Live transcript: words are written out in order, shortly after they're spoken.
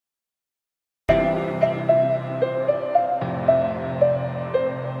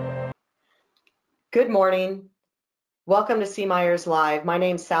Good morning. Welcome to C. Myers Live. My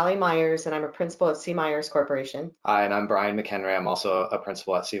name's Sally Myers, and I'm a principal at C. Myers Corporation. Hi, and I'm Brian McHenry. I'm also a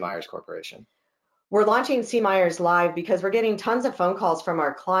principal at C. Myers Corporation. We're launching C. Myers Live because we're getting tons of phone calls from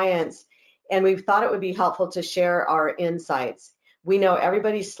our clients, and we thought it would be helpful to share our insights. We know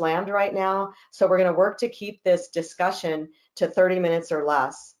everybody's slammed right now, so we're going to work to keep this discussion to 30 minutes or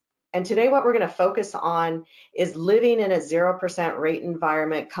less. And today what we're going to focus on is living in a 0% rate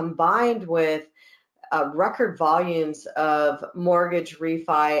environment combined with record volumes of mortgage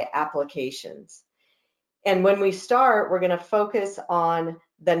refi applications. And when we start, we're going to focus on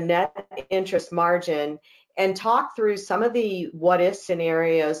the net interest margin and talk through some of the what-if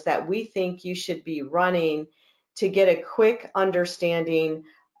scenarios that we think you should be running to get a quick understanding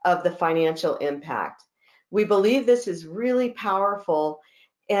of the financial impact. We believe this is really powerful,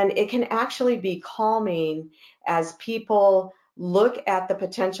 and it can actually be calming as people look at the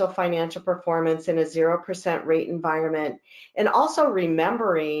potential financial performance in a 0% rate environment, and also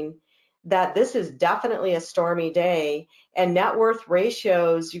remembering that this is definitely a stormy day, and net worth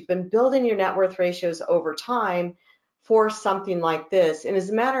ratios, you've been building your net worth ratios over time for something like this. And as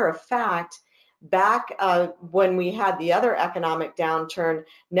a matter of fact, back when we had the other economic downturn,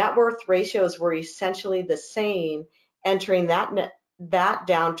 net worth ratios were essentially the same entering that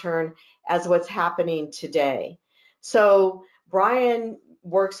downturn as what's happening today. So Brian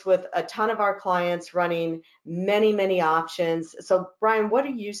works with a ton of our clients running many options. So Brian, what are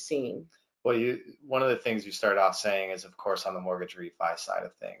you seeing? Well, one of the things you started off saying is, of course, on the mortgage refi side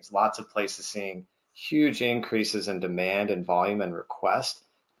of things, lots of places seeing huge increases in demand and volume and request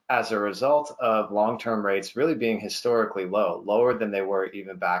as a result of long-term rates really being historically low, lower than they were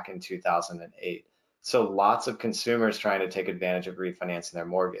even back in 2008. So lots of consumers trying to take advantage of refinancing their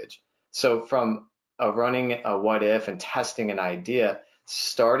mortgage. So from running a what if and testing an idea,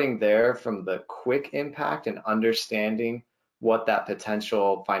 starting there from the quick impact and understanding what that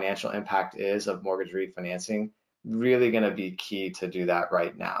potential financial impact is of mortgage refinancing, really going to be key to do that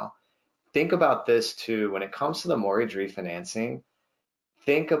right now. Think about this too, when it comes to the mortgage refinancing,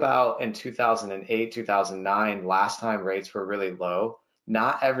 think about in 2008, 2009, last time rates were really low.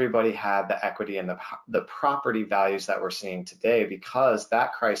 Not everybody had the equity and the property values that we're seeing today, because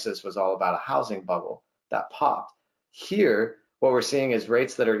that crisis was all about a housing bubble that popped. Here, what we're seeing is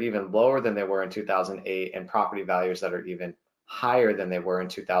rates that are even lower than they were in 2008 and property values that are even higher than they were in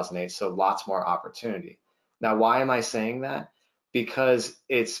 2008, so lots more opportunity. Now, why am I saying that? Because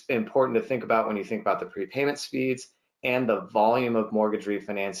it's important to think about when you think about the prepayment speeds and the volume of mortgage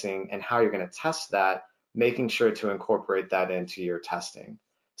refinancing and how you're going to test that, making sure to incorporate that into your testing.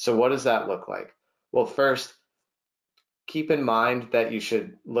 So what does that look like? Well, first, keep in mind that you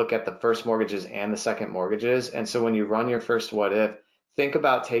should look at the first mortgages and the second mortgages. And so when you run your first what if, think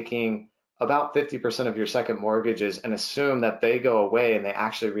about taking about 50% of your second mortgages and assume that they go away and they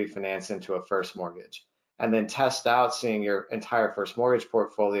actually refinance into a first mortgage. And then test out seeing your entire first mortgage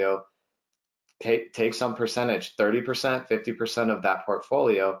portfolio, take some percentage, 30%, 50% of that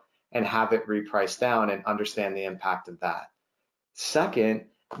portfolio, and have it repriced down and understand the impact of that. Second,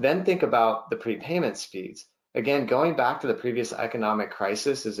 then think about the prepayment speeds. Again, going back to the previous economic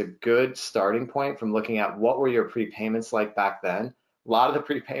crisis is a good starting point from looking at what were your prepayments like back then. A lot of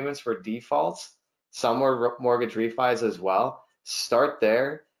the prepayments were defaults. Some were mortgage refis as well. Start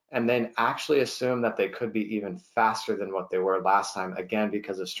there and then actually assume that they could be even faster than what they were last time, again,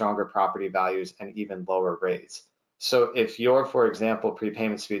 because of stronger property values and even lower rates. So if your, for example,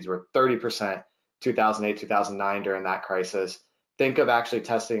 prepayment speeds were 30% 2008, 2009 during that crisis, think of actually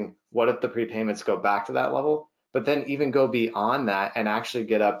testing what if the prepayments go back to that level, but then even go beyond that and actually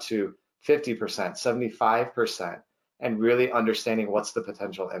get up to 50%, 75%, and really understanding what's the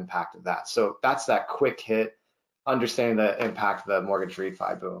potential impact of that. So that's that quick hit, understanding the impact of the mortgage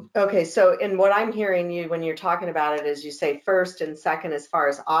refi boom. Okay, so in what I'm hearing you when you're talking about it is you say first and second as far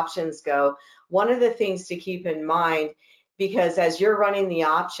as options go. One of the things to keep in mind, because as you're running the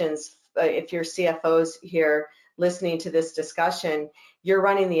options, if your CFO's here listening to this discussion, you're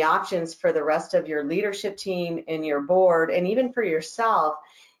running the options for the rest of your leadership team and your board, and even for yourself,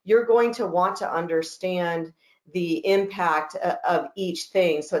 you're going to want to understand the impact of each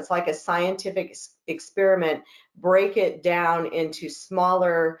thing. So it's like a scientific experiment. Break it down into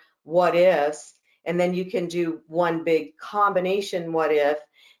smaller what ifs, and then you can do one big combination what if,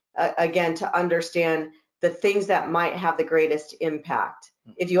 again, to understand the things that might have the greatest impact.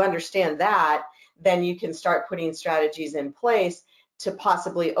 If you understand that, then you can start putting strategies in place to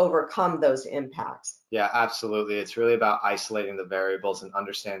possibly overcome those impacts. Yeah, absolutely. It's really about isolating the variables and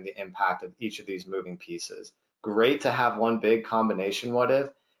understanding the impact of each of these moving pieces. Great to have one big combination what if.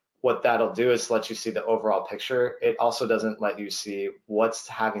 what that'll do is let you see the overall picture. It also doesn't let you see what's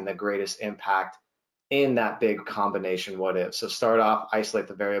having the greatest impact in that big combination what if. So start off, isolate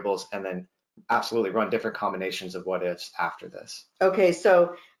the variables, and then absolutely run different combinations of what ifs after this. Okay,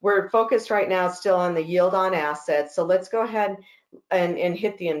 so we're focused right now still on the yield on assets. So let's go ahead and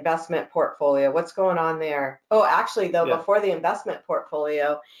hit the investment portfolio. What's going on there? Oh, actually though, before the investment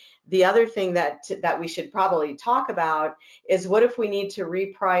portfolio, the other thing that we should probably talk about is what if we need to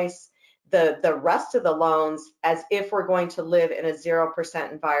reprice the rest of the loans as if we're going to live in a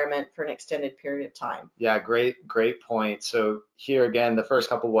 0% environment for an extended period of time? Yeah, great point. So here again, the first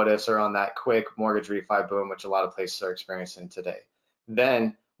couple what ifs are on that quick mortgage refi boom, which a lot of places are experiencing today.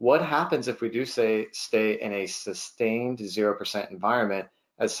 Then what happens if we do stay in a sustained 0% environment?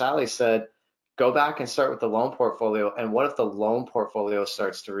 As Sally said, go back and start with the loan portfolio. And what if the loan portfolio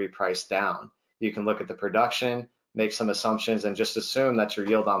starts to reprice down? You can look at the production, make some assumptions, and just assume that your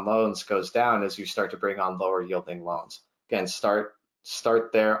yield on loans goes down as you start to bring on lower yielding loans. Again, start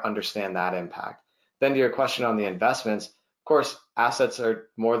there, understand that impact. Then to your question on the investments, of course, assets are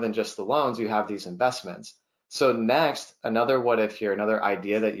more than just the loans. You have these investments. So next, another what if here, another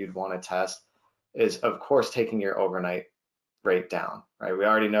idea that you'd want to test is, of course, taking your overnight rate down, right? We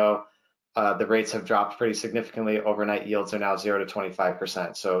already know the rates have dropped pretty significantly. Overnight yields are now 0 to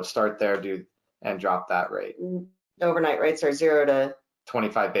 25%. So start there, and drop that rate. Overnight rates are 0 to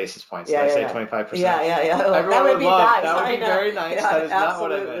 25 basis points. Yeah, Did I say 25%? Yeah. Everyone that would be nice. That would be very nice. Yeah, that is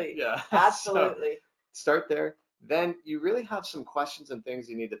absolutely. not what I meant. Yeah. Absolutely. So start there. Then you really have some questions and things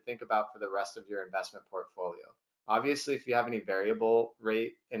you need to think about for the rest of your investment portfolio. Obviously, if you have any variable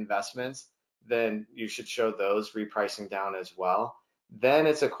rate investments, then you should show those repricing down as well. Then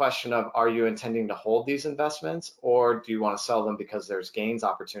it's a question of, are you intending to hold these investments, or do you want to sell them because there's gains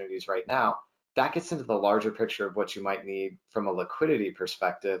opportunities right now? That gets into the larger picture of what you might need from a liquidity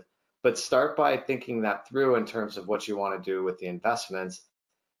perspective, but start by thinking that through in terms of what you want to do with the investments.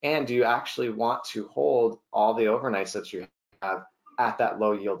 And do you actually want to hold all the overnights that you have at that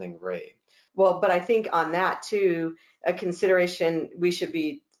low yielding rate? Well, but I think on that too, a consideration we should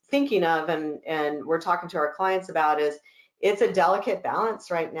be thinking of, and we're talking to our clients about, is it's a delicate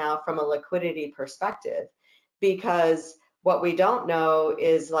balance right now from a liquidity perspective, because what we don't know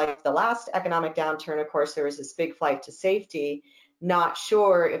is, like the last economic downturn, of course, there was this big flight to safety. Not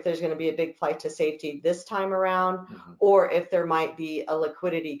sure if there's going to be a big flight to safety this time around, or if there might be a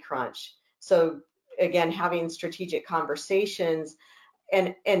liquidity crunch. So again, having strategic conversations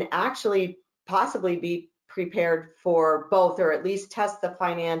and actually possibly be prepared for both, or at least test the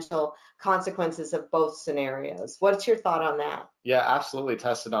financial consequences of both scenarios. What's your thought on that? Yeah, absolutely,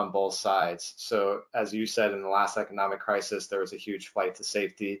 tested on both sides. So as you said, in the last economic crisis, there was a huge flight to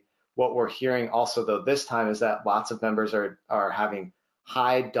safety. What we're hearing also, though, this time is that lots of members are having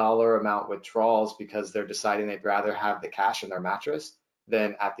high dollar amount withdrawals because they're deciding they'd rather have the cash in their mattress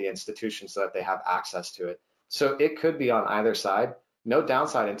than at the institution so that they have access to it. So it could be on either side. No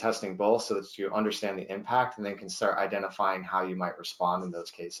downside in testing both, so that you understand the impact and then can start identifying how you might respond in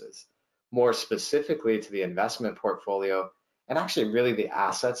those cases. More specifically to the investment portfolio, and actually really the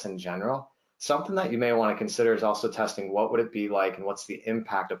assets in general, something that you may want to consider is also testing what would it be like and what's the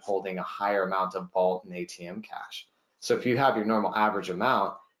impact of holding a higher amount of vault and ATM cash. So if you have your normal average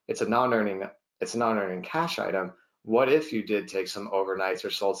amount, it's a non-earning cash item. What if you did take some overnights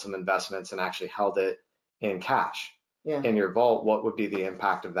or sold some investments and actually held it in cash? In your vault, what would be the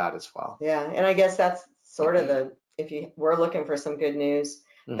impact of that as well? Yeah, and I guess that's sort of we're looking for some good news,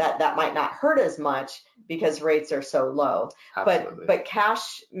 that might not hurt as much because rates are so low. Absolutely. But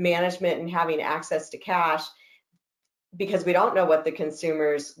cash management and having access to cash, because we don't know what the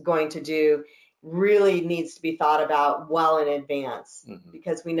consumer's going to do, really needs to be thought about well in advance,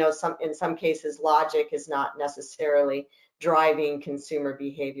 because we know in some cases logic is not necessarily driving consumer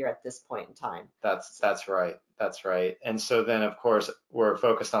behavior at this point in time. That's right. And so then, of course, we're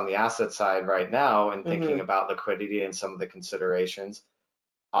focused on the asset side right now and thinking about liquidity and some of the considerations.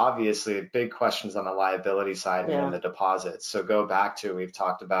 Obviously, big questions on the liability side and then the deposits. So go back to, we've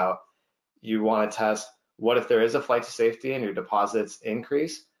talked about, you want to test, what if there is a flight to safety and your deposits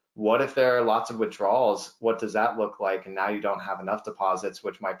increase? What if there are lots of withdrawals? What does that look like? And now you don't have enough deposits,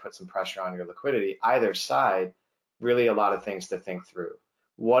 which might put some pressure on your liquidity. Either side, really a lot of things to think through.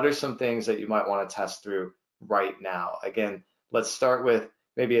 What are some things that you might want to test through right now? Again, let's start with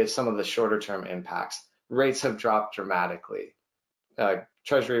maybe some of the shorter term impacts. Rates have dropped dramatically.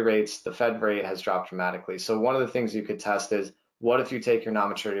 Treasury rates, the Fed rate has dropped dramatically. So one of the things you could test is, what if you take your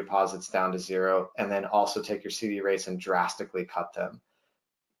non-maturity deposits down to 0 and then also take your CD rates and drastically cut them?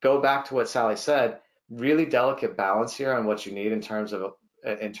 Go back to what Sally said, really delicate balance here on what you need in terms of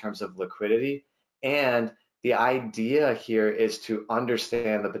in terms of liquidity. And the idea here is to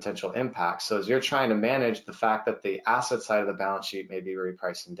understand the potential impact. So as you're trying to manage the fact that the asset side of the balance sheet may be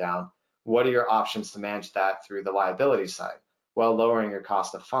repricing down, what are your options to manage that through the liability side while lowering your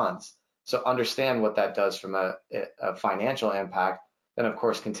cost of funds? So understand what that does from a financial impact, then of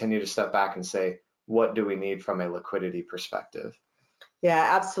course continue to step back and say, what do we need from a liquidity perspective?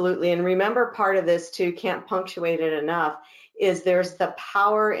 Yeah, absolutely. And remember, part of this too, can't punctuate it enough, is there's the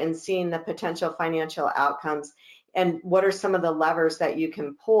power in seeing the potential financial outcomes and what are some of the levers that you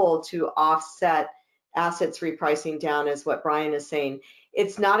can pull to offset assets repricing down, is what Brian is saying.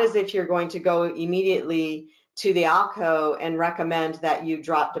 It's not as if you're going to go immediately to the ALCO and recommend that you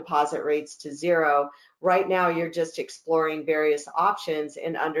drop deposit rates to zero. Right now, you're just exploring various options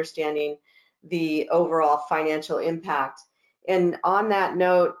and understanding the overall financial impact. And on that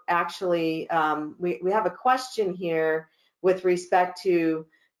note, actually, we have a question here with respect to,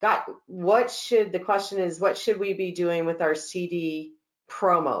 what should we be doing with our CD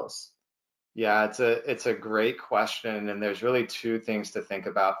promos? Yeah, it's a great question, and there's really two things to think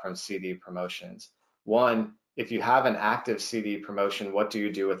about from CD promotions. One, if you have an active CD promotion, what do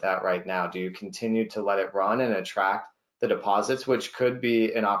you do with that right now? Do you continue to let it run and attract the deposits, which could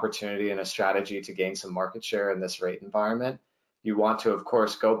be an opportunity and a strategy to gain some market share in this rate environment? You want to, of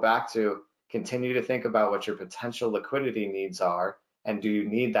course, go back to continue to think about what your potential liquidity needs are, and do you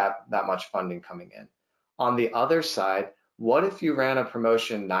need that much funding coming in? On the other side, what if you ran a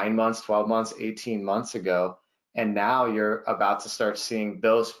promotion 9 months, 12 months, 18 months ago, and now you're about to start seeing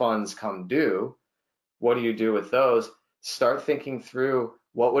those funds come due? What do you do with those? Start thinking through,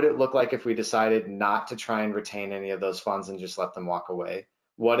 what would it look like if we decided not to try and retain any of those funds and just let them walk away?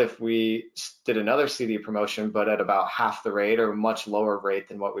 What if we did another CD promotion, but at about half the rate or much lower rate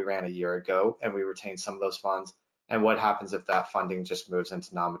than what we ran a year ago, and we retained some of those funds? And what happens if that funding just moves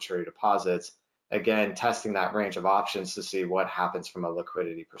into non-maturity deposits? Again, testing that range of options to see what happens from a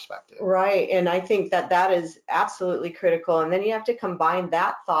liquidity perspective. Right, and I think that is absolutely critical. And then you have to combine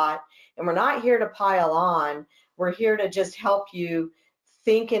that thought, and we're not here to pile on, we're here to just help you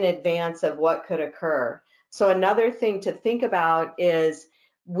think in advance of what could occur. So another thing to think about is,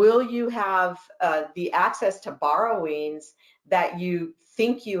 will you have the access to borrowings that you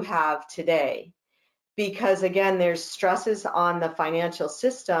think you have today? Because again, there's stresses on the financial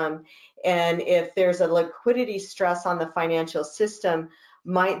system, and if there's a liquidity stress on the financial system,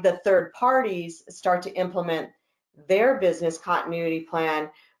 might the third parties start to implement their business continuity plan,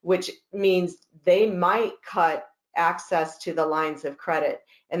 which means they might cut access to the lines of credit.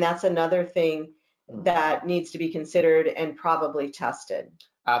 And that's another thing that needs to be considered and probably tested.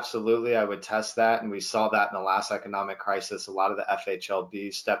 Absolutely, I would test that, and we saw that in the last economic crisis. A lot of the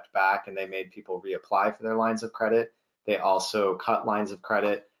FHLB stepped back and they made people reapply for their lines of credit. They also cut lines of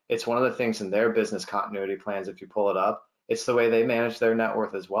credit. It's one of the things in their business continuity plans, if you pull it up, it's the way they manage their net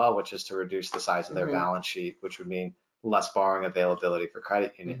worth as well, which is to reduce the size of their balance sheet, which would mean less borrowing availability for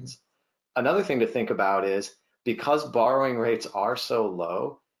credit unions. Another thing to think about is, because borrowing rates are so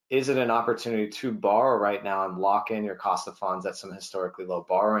low, is it an opportunity to borrow right now and lock in your cost of funds at some historically low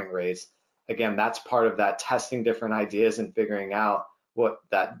borrowing rates? Again, that's part of that testing different ideas and figuring out what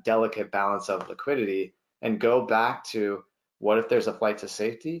that delicate balance of liquidity, and go back to, what if there's a flight to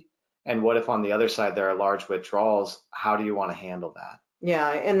safety? And what if on the other side there are large withdrawals? How do you want to handle that? Yeah,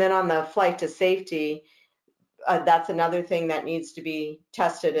 and then on the flight to safety, that's another thing that needs to be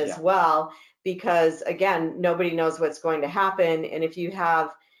tested as well, because again, nobody knows what's going to happen. And if you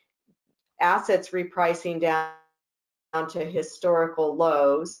have assets repricing down to historical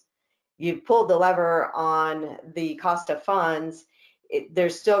lows, you've pulled the lever on the cost of funds,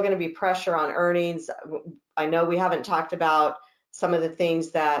 there's still going to be pressure on earnings. I know we haven't talked about some of the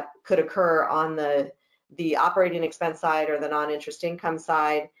things that could occur on the operating expense side or the non-interest income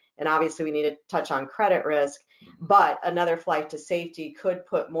side, and obviously we need to touch on credit risk, but another flight to safety could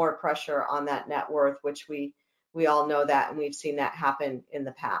put more pressure on that net worth, which we all know that, and we've seen that happen in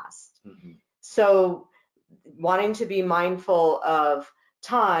the past. So wanting to be mindful of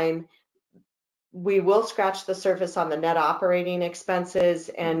time, we will scratch the surface on the net operating expenses,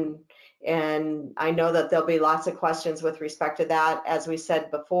 and I know that there'll be lots of questions with respect to that. As we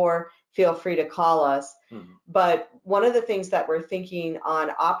said before, feel free to call us. But one of the things that we're thinking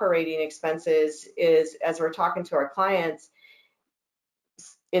on operating expenses is, as we're talking to our clients,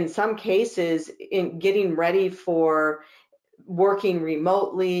 in some cases, in getting ready for working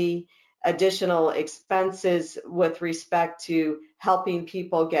remotely, additional expenses with respect to helping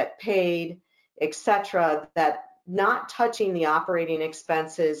people get paid, etc., that not touching the operating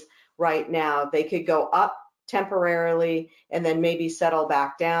expenses right now. They could go up temporarily and then maybe settle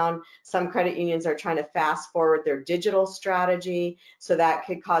back down. Some credit unions are trying to fast forward their digital strategy, so that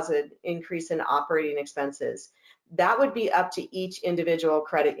could cause an increase in operating expenses. That would be up to each individual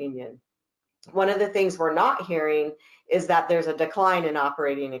credit union. One of the things we're not hearing is that there's a decline in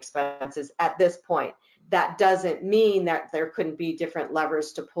operating expenses at this point. That doesn't mean that there couldn't be different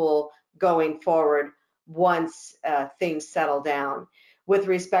levers to pull going forward once things settle down. With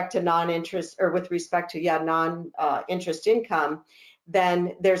respect to non-interest income,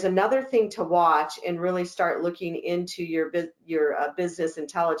 then there's another thing to watch and really start looking into your business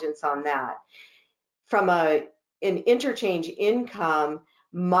intelligence on that. From an interchange income,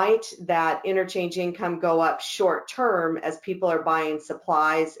 might that interchange income go up short term as people are buying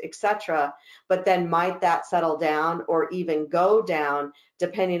supplies, etc., but then might that settle down or even go down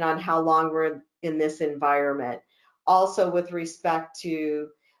depending on how long we're in this environment? Also, with respect to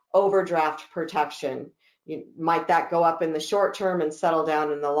overdraft protection, might that go up in the short term and settle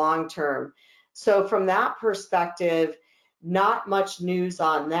down in the long term? So from that perspective, not much news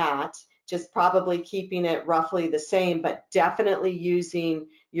on that. Just probably keeping it roughly the same, but definitely using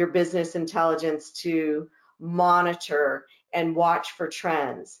your business intelligence to monitor and watch for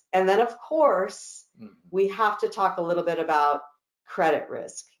trends. And then, of course, we have to talk a little bit about credit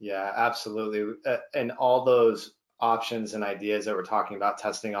risk. Yeah, absolutely. And all those options and ideas that we're talking about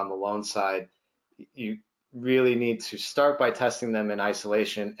testing on the loan side, you really need to start by testing them in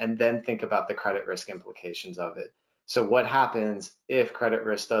isolation and then think about the credit risk implications of it. So what happens if credit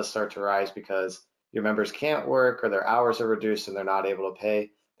risk does start to rise because your members can't work or their hours are reduced and they're not able to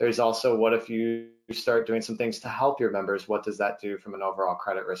pay? There's also, what if you start doing some things to help your members? What does that do from an overall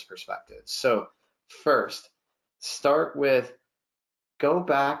credit risk perspective? So first, start with, go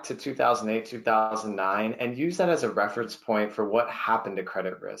back to 2008, 2009, and use that as a reference point for what happened to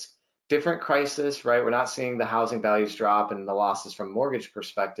credit risk. Different crisis, right? We're not seeing the housing values drop and the losses from mortgage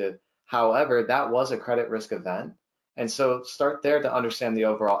perspective. However, that was a credit risk event. And so start there to understand the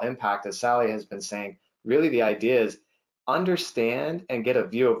overall impact. As Sally has been saying, really the idea is understand and get a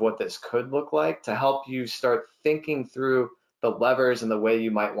view of what this could look like to help you start thinking through the levers and the way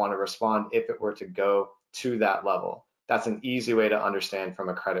you might want to respond if it were to go to that level. That's an easy way to understand from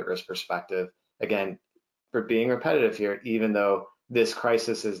a credit risk perspective. Again, for being repetitive here, even though this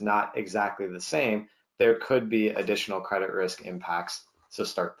crisis is not exactly the same, there could be additional credit risk impacts. So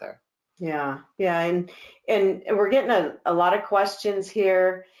start there. Yeah, and we're getting a lot of questions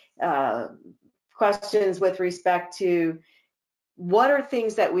here, questions with respect to what are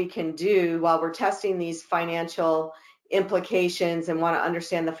things that we can do while we're testing these financial implications and want to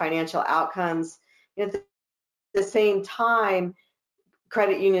understand the financial outcomes. At the same time,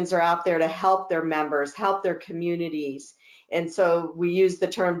 credit unions are out there to help their members, help their communities. And so we use the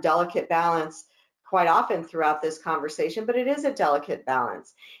term delicate balance quite often throughout this conversation, but it is a delicate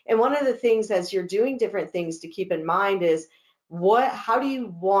balance. And one of the things as you're doing different things to keep in mind is how do you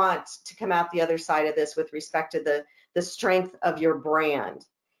want to come out the other side of this with respect to the strength of your brand?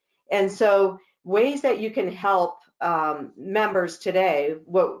 And so ways that you can help members today,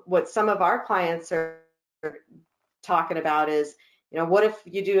 what some of our clients are talking about is, what if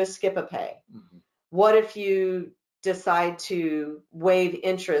you do a skip a pay? Mm-hmm. What if you decide to waive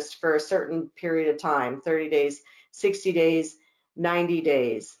interest for a certain period of time, 30 days, 60 days, 90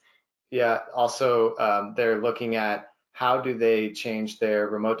 days? Yeah, also they're looking at how do they change their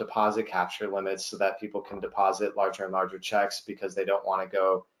remote deposit capture limits so that people can deposit larger and larger checks because they don't want to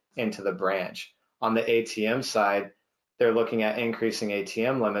go into the branch. On the ATM side, they're looking at increasing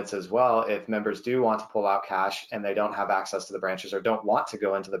ATM limits as well. If members do want to pull out cash and they don't have access to the branches or don't want to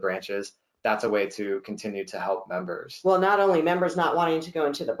go into the branches, that's a way to continue to help members. Well, not only members not wanting to go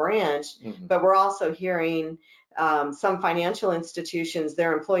into the branch, mm-hmm. but we're also hearing some financial institutions,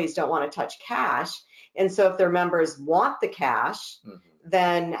 their employees don't want to touch cash. And so if their members want the cash, mm-hmm.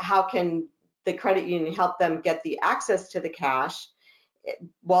 then how can the credit union help them get the access to the cash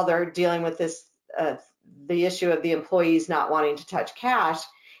while they're dealing with this, the issue of the employees not wanting to touch cash?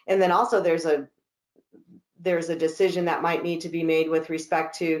 And then also there's a decision that might need to be made with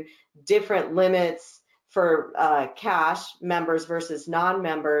respect to different limits for cash members versus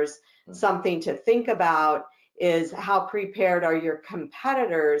non-members. Mm-hmm. Something to think about is how prepared are your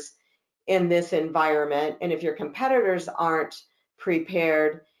competitors in this environment? And if your competitors aren't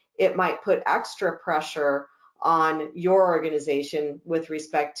prepared, it might put extra pressure on your organization with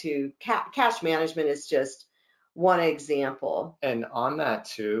respect to cash management is just one example. And on that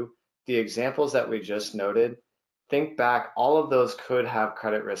too, the examples that we just noted, think back, all of those could have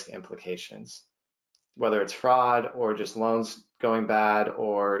credit risk implications, whether it's fraud or just loans going bad,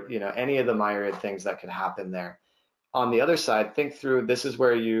 or any of the myriad things that could happen there. On the other side, think through, this is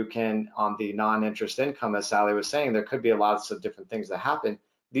where you can, on the non-interest income, as Sally was saying, there could be lots of different things that happen.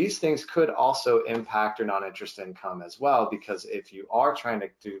 These things could also impact your non-interest income as well, because if you are trying to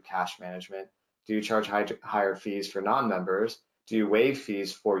do cash management, do you charge higher fees for non-members? Do you waive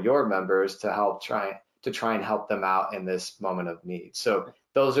fees for your members to try and help them out in this moment of need? So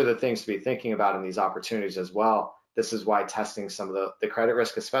those are the things to be thinking about in these opportunities as well. This is why testing some of the credit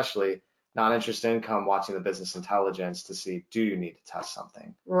risk, especially non-interest income, watching the business intelligence to see, do you need to test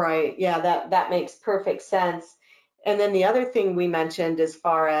something? Right. Yeah, that makes perfect sense. And then the other thing we mentioned, as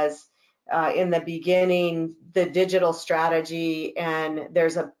far as in the beginning, the digital strategy, and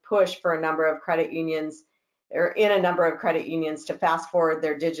there's a push for a number of credit unions, or in a number of credit unions, to fast forward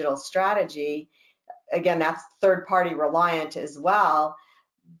their digital strategy. Again, that's third party reliant as well.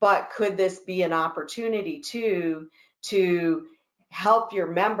 But could this be an opportunity too to help your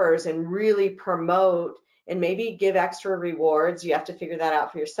members and really promote and maybe give extra rewards? You have to figure that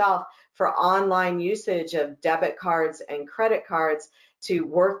out for yourself, for online usage of debit cards and credit cards to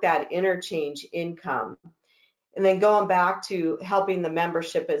work that interchange income. And then going back to helping the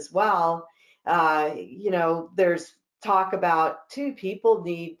membership as well, there's talk about too,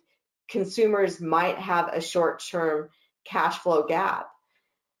 consumers might have a short-term cash flow gap.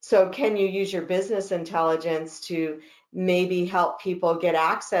 So can you use your business intelligence to maybe help people get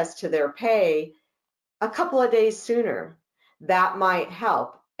access to their pay a couple of days sooner? That might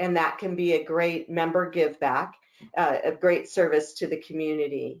help, and that can be a great member give back, a great service to the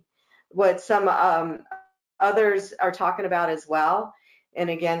community. What some others are talking about as well, and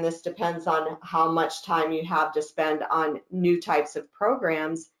again, this depends on how much time you have to spend on new types of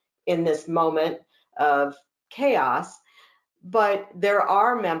programs in this moment of chaos, but there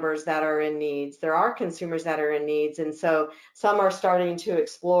are members that are in needs. There are consumers that are in needs. And so some are starting to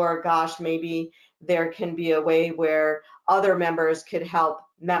explore, gosh, maybe there can be a way where other members could help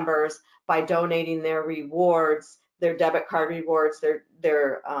members by donating their rewards, their debit card rewards,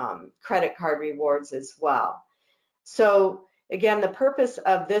 their credit card rewards as well. So again, the purpose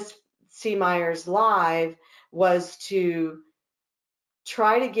of this C. Myers Live was to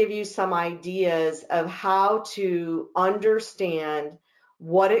try to give you some ideas of how to understand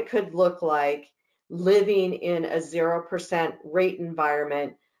what it could look like living in a 0% rate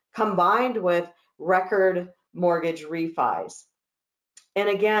environment combined with record mortgage refis. And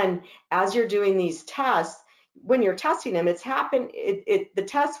again, as you're doing these tests, when you're testing them, the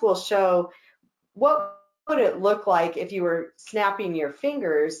test will show what would it look like if you were snapping your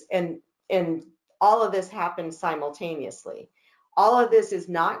fingers and all of this happened simultaneously. All of this is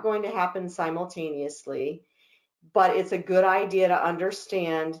not going to happen simultaneously, but it's a good idea to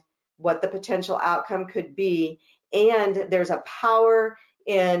understand what the potential outcome could be. And there's a power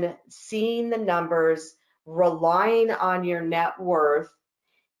in seeing the numbers, relying on your net worth,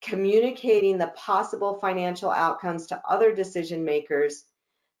 communicating the possible financial outcomes to other decision makers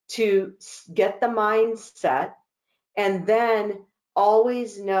to get the mindset, and then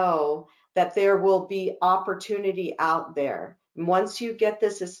always know that there will be opportunity out there. Once you get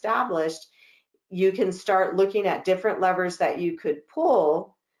this established, you can start looking at different levers that you could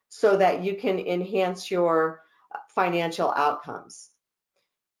pull so that you can enhance your financial outcomes.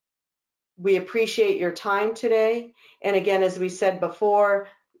 We appreciate your time today. And again, as we said before,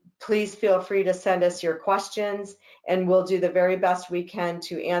 please feel free to send us your questions, and we'll do the very best we can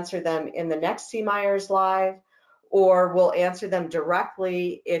to answer them in the next C. Myers Live, or we'll answer them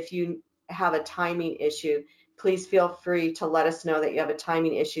directly if you have a timing issue. Please feel free to let us know that you have a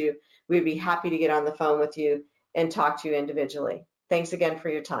timing issue. We'd be happy to get on the phone with you and talk to you individually. Thanks again for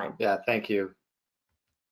your time. Yeah, thank you.